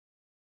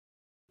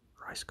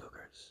rice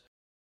cookers.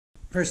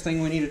 First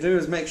thing we need to do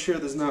is make sure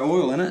there's no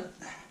oil in it.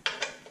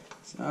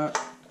 So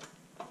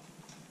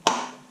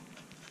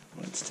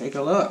let's take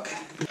a look.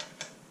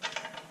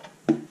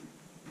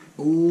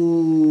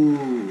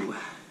 Ooh,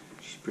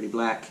 she's pretty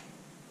black,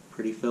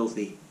 pretty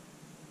filthy.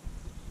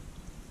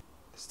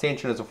 This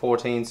tension is a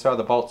 14, so are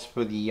the bolts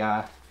for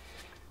the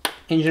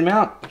engine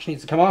mount, which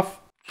needs to come off.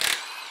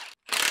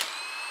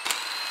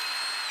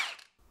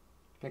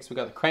 Next we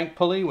got the crank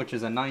pulley, which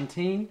is a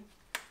 19,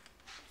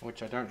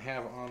 which I don't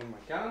have on my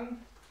gun.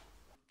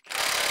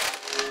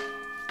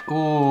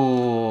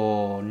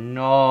 Oh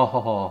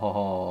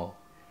no,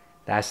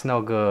 that's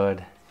no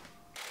good.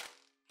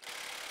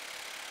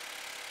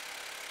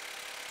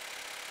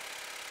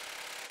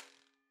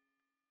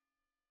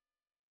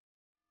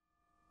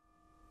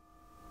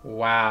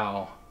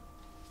 Wow.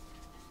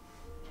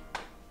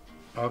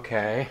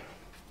 Okay,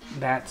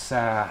 that's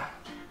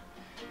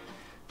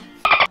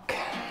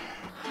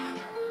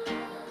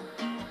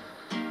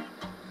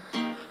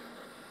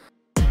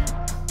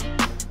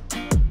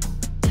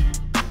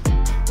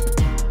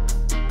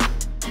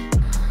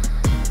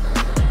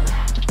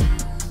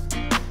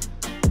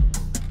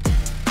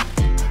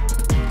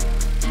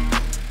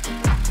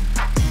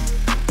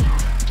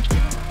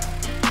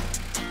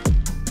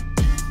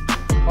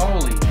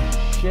holy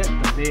shit,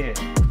 the bed.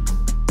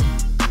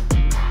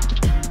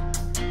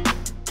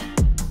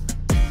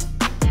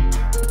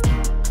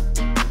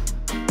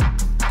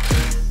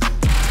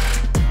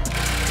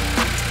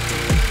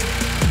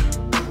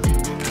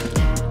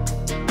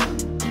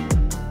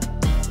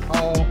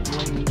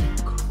 Holy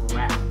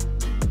crap.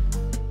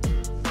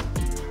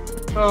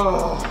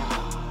 Oh,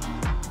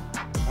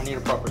 I need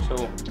a proper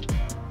tool.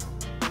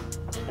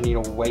 I need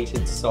a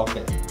weighted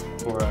socket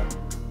or a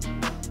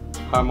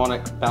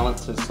harmonic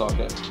balancer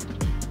socket.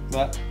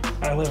 But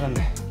I live in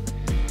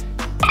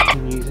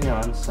New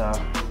Zealand, so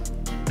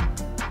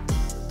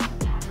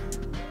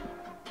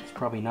there's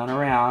probably none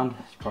around.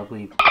 It's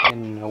probably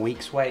in a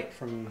week's wait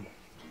from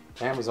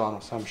Amazon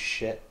or some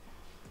shit.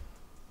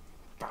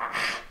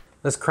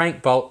 This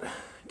crank bolt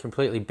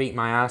completely beat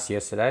my ass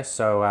yesterday,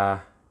 so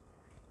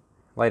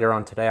later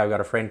on today I've got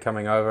a friend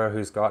coming over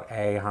who's got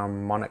a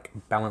harmonic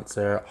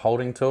balancer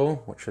holding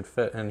tool, which should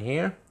fit in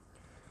here.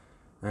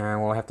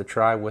 And we'll have to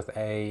try with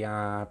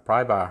a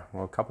pry bar,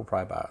 or a couple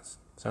pry bars.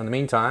 So in the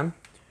meantime,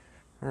 I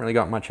haven't really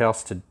got much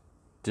else to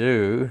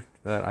do,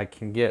 but I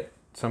can get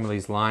some of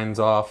these lines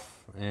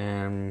off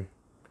and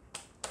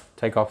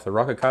take off the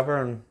rocker cover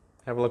and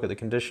have a look at the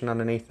condition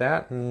underneath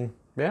that, and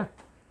yeah.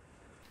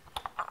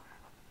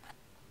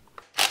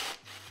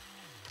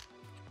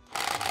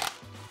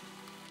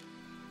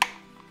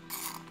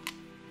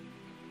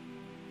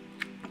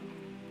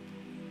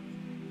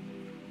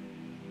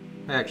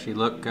 They actually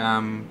look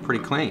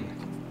pretty clean.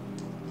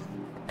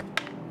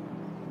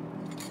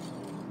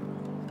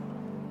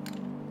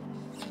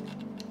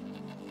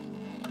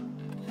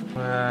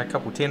 A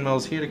couple 10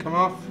 mils here to come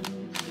off.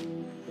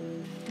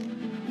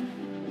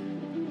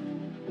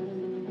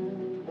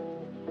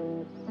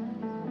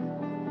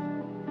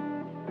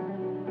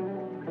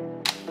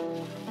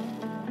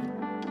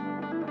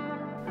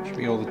 Should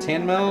be all the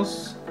 10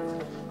 mils.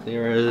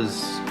 There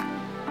is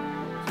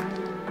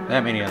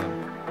that many of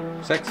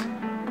them. 6.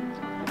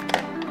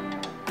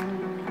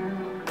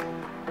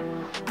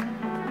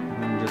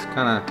 Just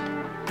kind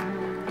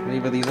of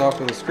lever these off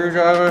with a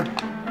screwdriver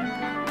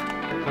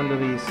under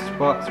these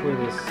spots where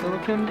there's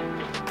silicone.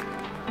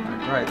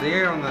 Right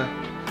there on the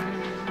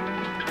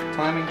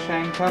timing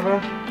chain cover.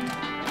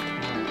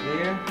 Right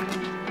there.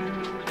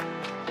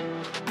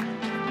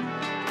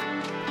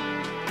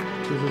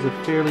 This is a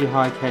fairly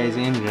high K's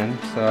engine,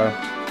 so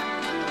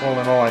all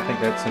in all I think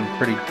that's in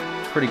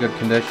pretty good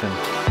condition.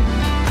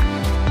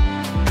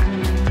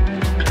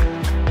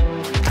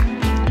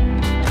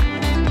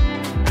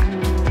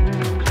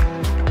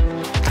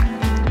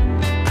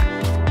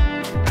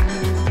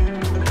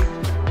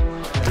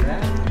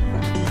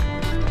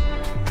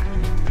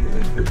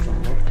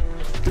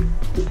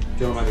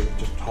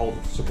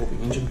 Support the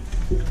engine.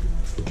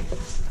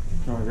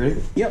 Alright,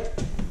 ready?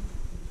 Yep.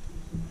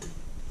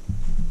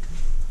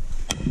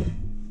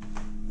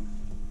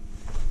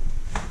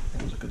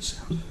 That was a good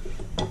sound.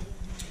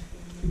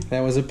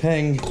 That was a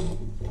ping.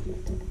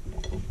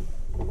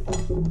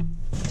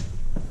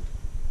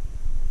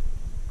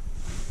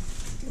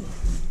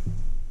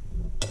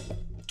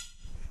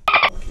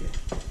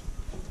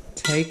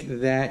 Take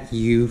that,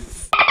 you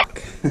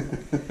fuck.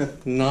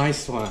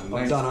 Nice one.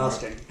 I'm done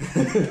asking.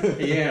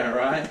 Yeah,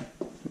 right?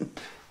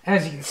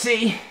 As you can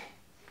see,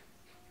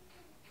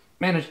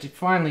 managed to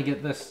finally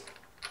get this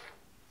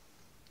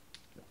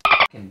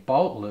fucking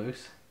bolt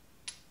loose.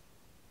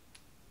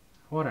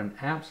 What an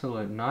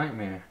absolute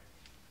nightmare.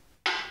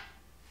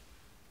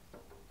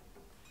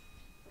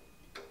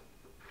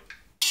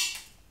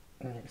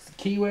 There's the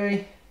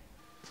keyway.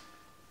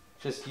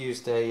 Just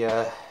used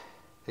a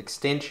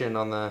extension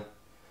on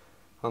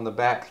the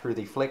back through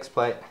the flex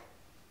plate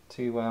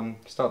to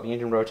stop the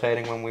engine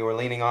rotating when we were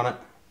leaning on it.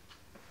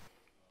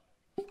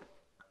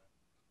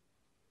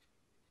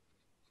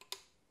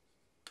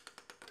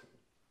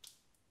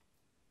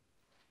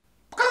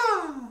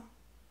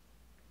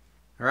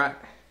 Alright.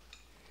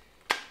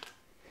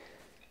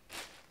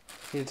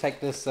 Need to take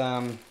this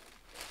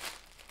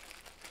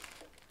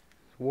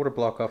water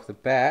block off the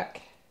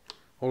back.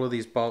 All of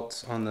these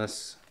bolts on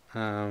this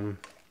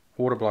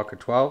water block are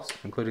 12s,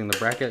 including the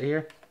bracket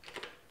here.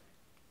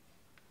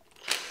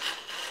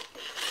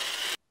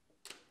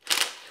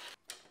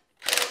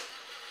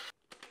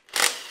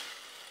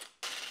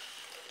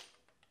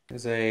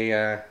 There's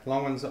a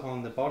long ones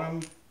on the bottom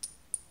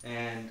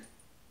and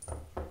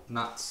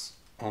nuts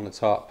on the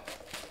top.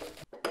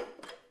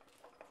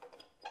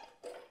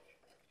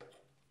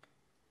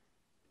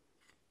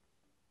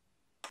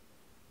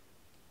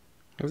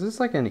 Was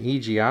this like an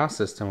EGR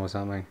system or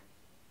something?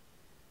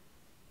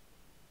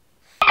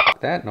 F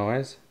that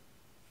noise.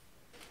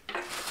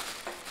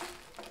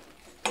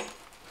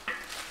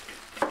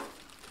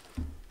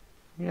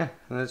 Yeah,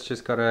 and it's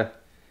just got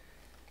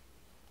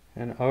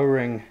an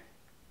O-ring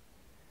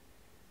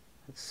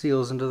that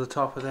seals into the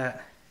top of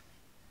that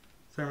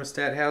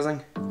thermostat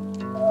housing.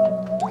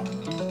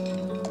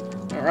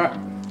 Alright.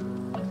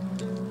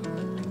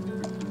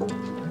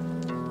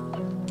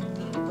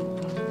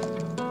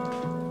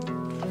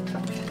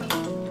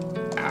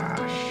 Ah,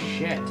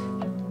 shit.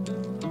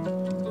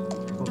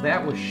 Well,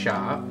 that was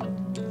sharp.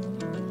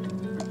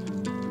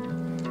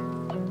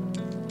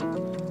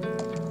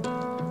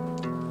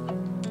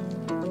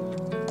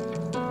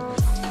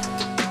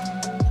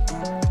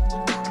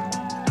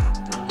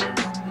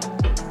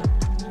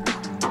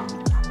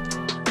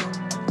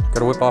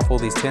 Gotta whip off all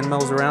these 10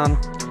 mils around,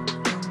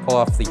 pull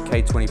off the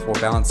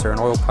K24 balancer and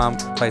oil pump,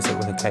 place it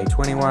with a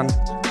K21,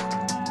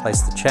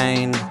 place the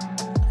chain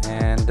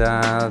and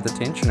the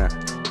tensioner.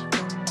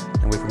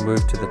 And we can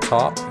move to the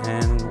top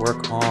and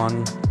work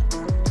on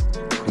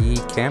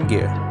the cam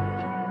gear.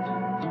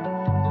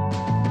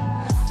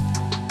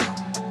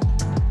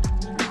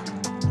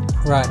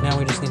 Right, now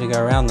we just need to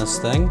go around this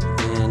thing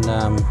and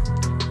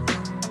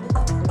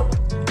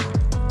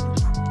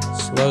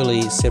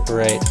slowly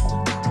separate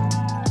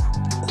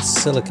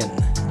silicon.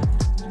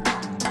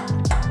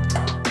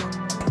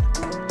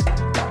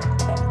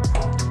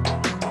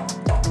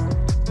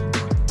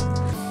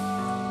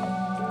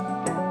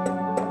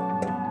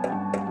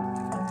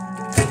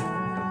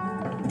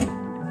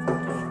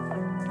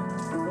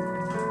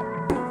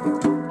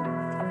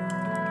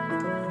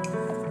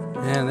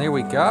 And there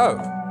we go.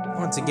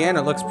 Once again,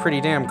 it looks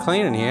pretty damn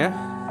clean in here.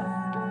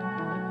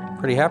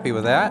 Pretty happy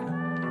with that.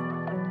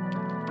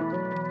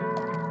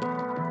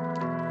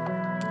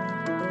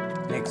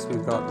 Next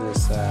we've got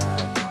this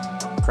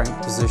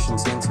crank position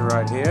sensor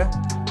right here,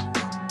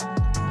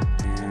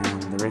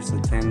 and the rest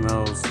of the 10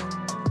 mils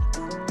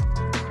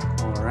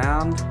all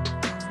around.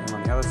 Same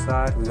on the other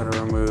side. We've got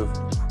to remove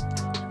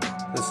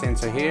this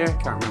sensor here,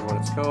 can't remember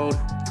what it's called.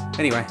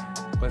 Anyway,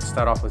 let's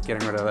start off with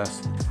getting rid of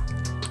this.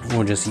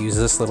 We'll just use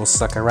this little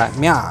sucker right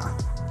now.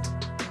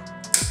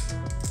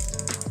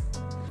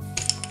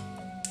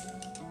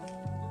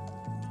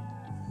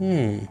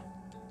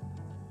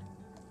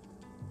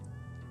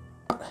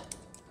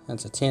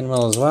 That's a 10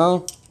 mil as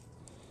well,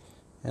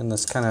 and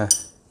this kind of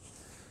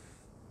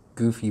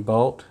goofy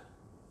bolt.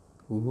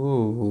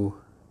 Ooh.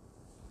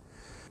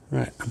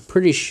 Right, I'm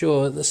pretty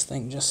sure this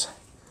thing just,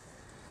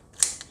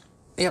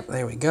 yep,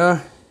 there we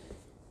go.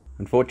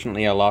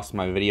 Unfortunately, I lost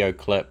my video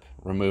clip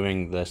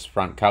removing this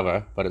front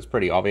cover, but it's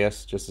pretty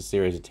obvious, just a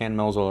series of 10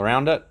 mils all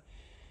around it.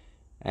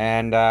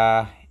 And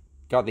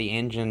got the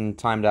engine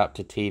timed up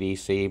to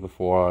TDC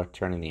before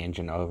turning the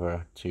engine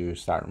over to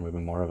start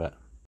removing more of it.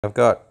 I've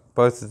got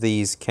both of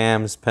these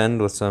cams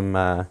pinned with some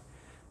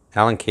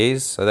Allen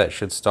keys, so that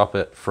should stop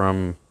it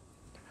from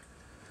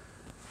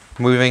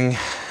moving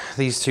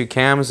these two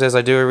cams as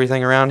I do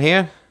everything around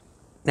here.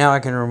 Now I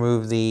can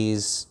remove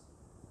these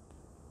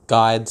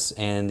guides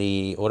and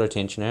the auto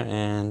tensioner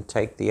and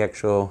take the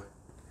actual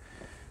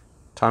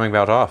timing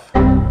belt off.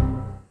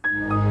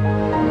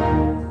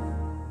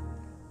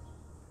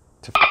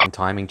 It's a f***ing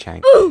timing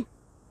chain.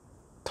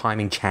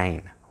 Timing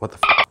chain. What the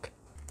fuck?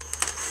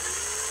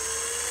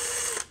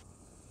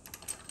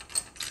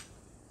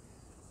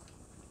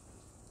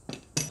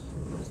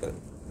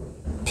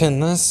 Pin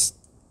this.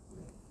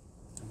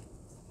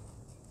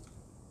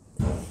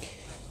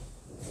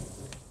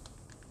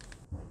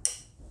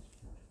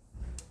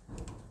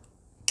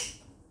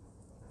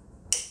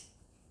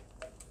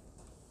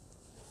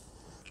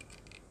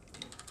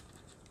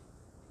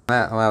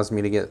 That allows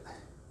me to get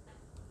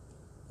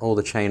all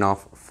the chain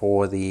off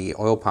for the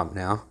oil pump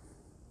now.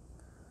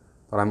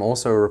 But I'm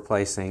also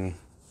replacing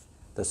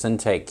this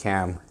intake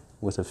cam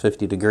with a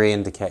 50-degree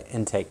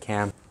intake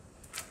cam.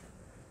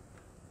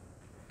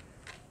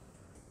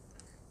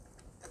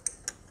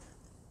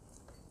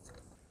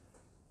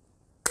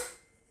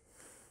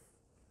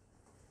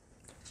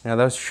 Now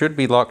those should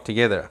be locked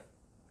together.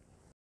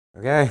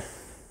 Okay,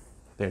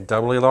 they're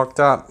doubly locked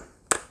up.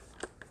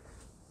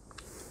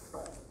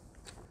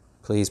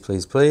 Please,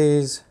 please,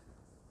 please.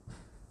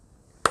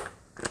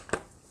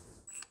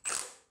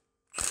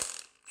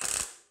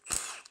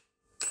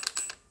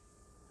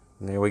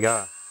 And there we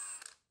go.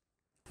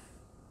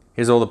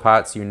 Here's all the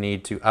parts you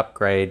need to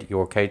upgrade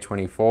your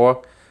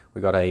K24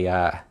 We got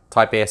a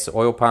Type S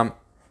oil pump,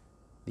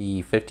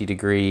 the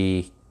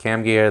 50-degree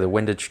cam gear, the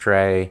windage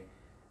tray,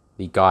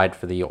 the guide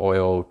for the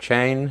oil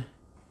chain,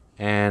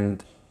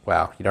 and,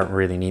 well, you don't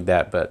really need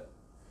that, but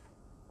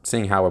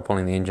seeing how we're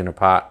pulling the engine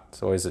apart,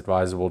 it's always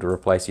advisable to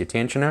replace your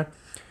tensioner.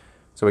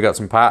 So we got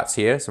some parts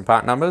here, some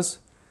part numbers.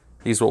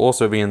 These will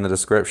also be in the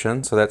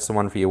description. So that's the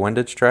one for your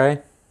windage tray.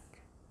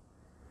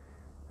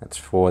 That's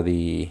for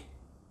the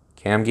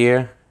cam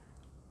gear,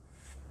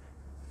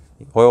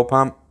 the oil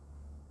pump,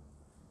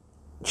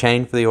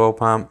 chain for the oil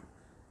pump.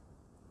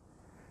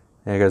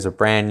 There goes a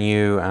brand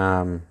new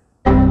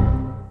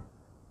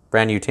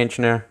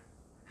tensioner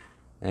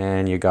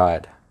and your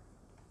guide.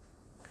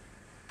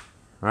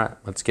 All right,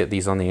 let's get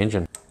these on the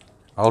engine.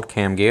 Old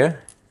cam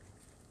gear.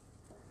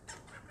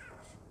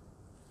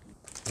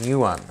 New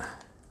one.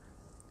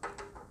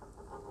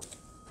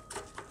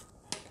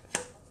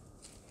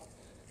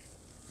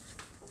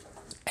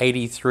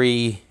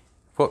 83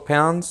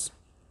 foot-pounds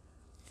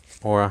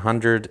or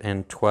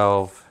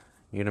 112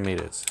 Newton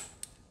meters.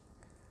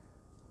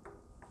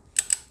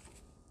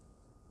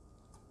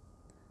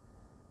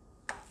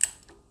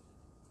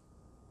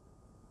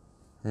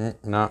 No,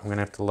 I'm going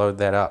to have to load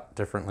that up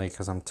differently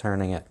because I'm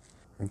turning it.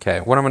 Okay,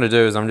 what I'm going to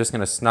do is I'm just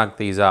going to snug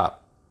these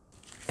up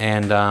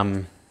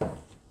and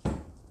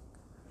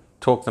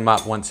torque them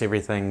up once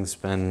everything's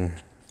been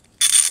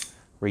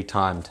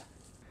retimed.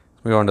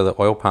 We go on to the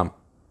oil pump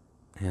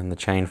and the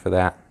chain for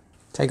that.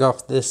 Take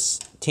off this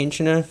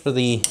tensioner for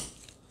the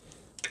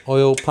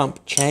oil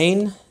pump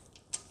chain.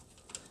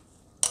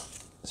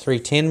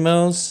 310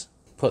 mils.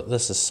 Put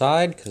this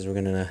aside because we're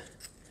going to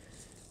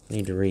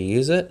need to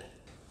reuse it.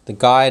 The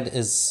guide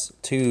is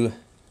two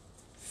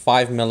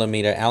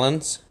 5mm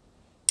Allens.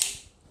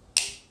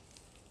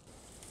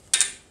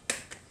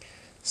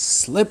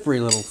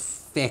 Slippery little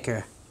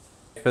fecker.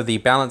 For the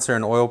balancer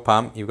and oil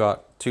pump, you've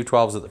got two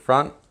 12s at the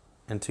front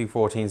and two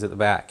 14s at the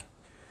back.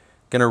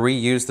 Gonna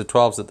reuse the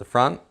 12s at the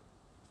front,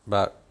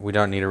 but we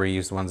don't need to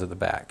reuse the ones at the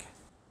back.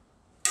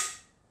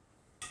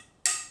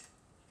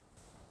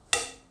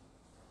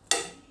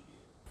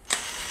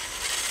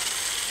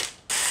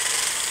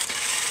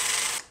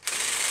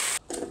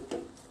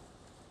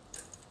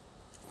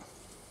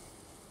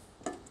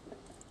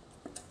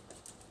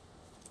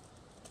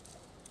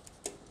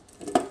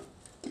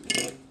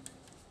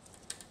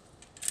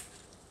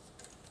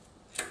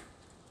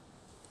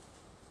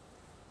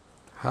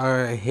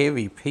 A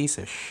heavy piece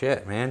of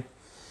shit, man.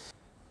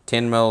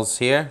 10 mils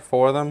here,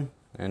 4 of them,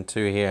 and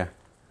 2 here.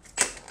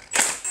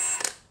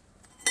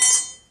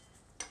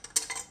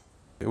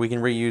 We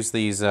can reuse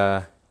these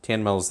 10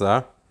 mils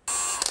though.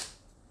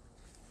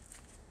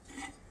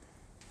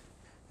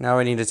 Now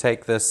we need to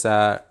take this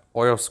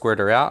oil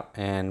squirter out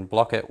and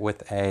block it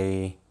with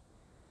a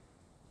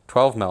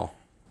 12 mil.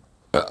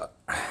 Okay,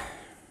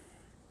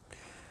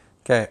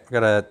 I've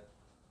got a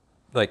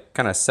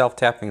kind of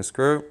self-tapping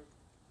screw.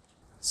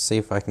 See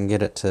if I can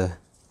get it to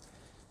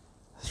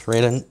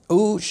thread in.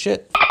 Oh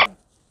shit!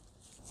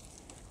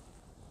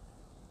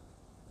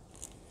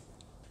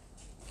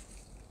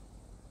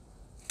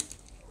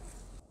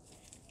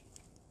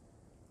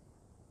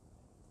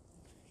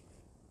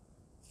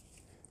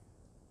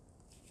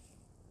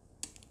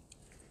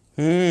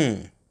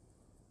 Gonna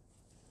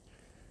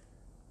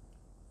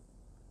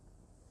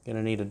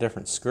need a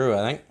different screw,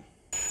 I think.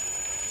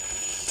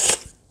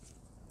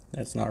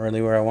 That's not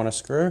really where I want to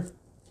screw.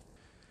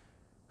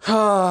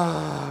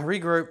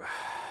 Regroup.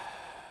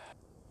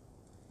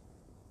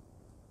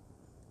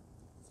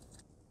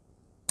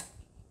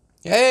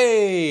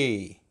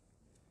 Hey!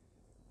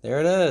 There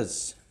it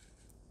is.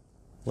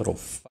 Little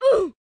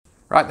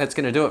Right, that's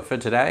going to do it for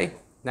today.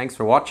 Thanks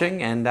for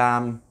watching, and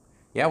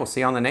yeah, we'll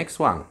see you on the next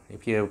one.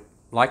 If you're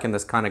liking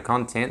this kind of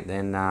content,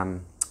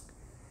 then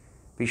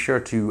be sure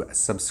to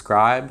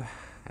subscribe,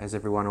 as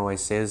everyone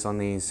always says on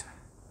these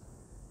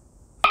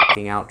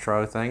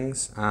outro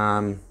things.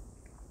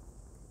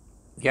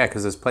 Yeah,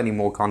 because there's plenty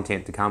more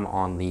content to come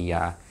on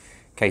the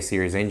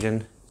K-Series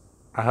engine.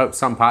 I hope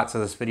some parts of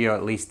this video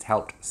at least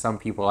helped some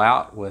people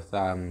out with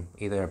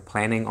either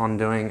planning on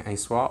doing a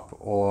swap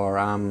or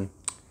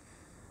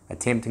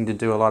attempting to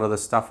do a lot of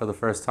this stuff for the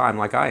first time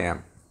like I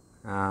am.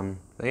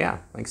 So yeah,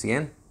 thanks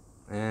again,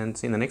 and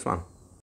see you in the next one.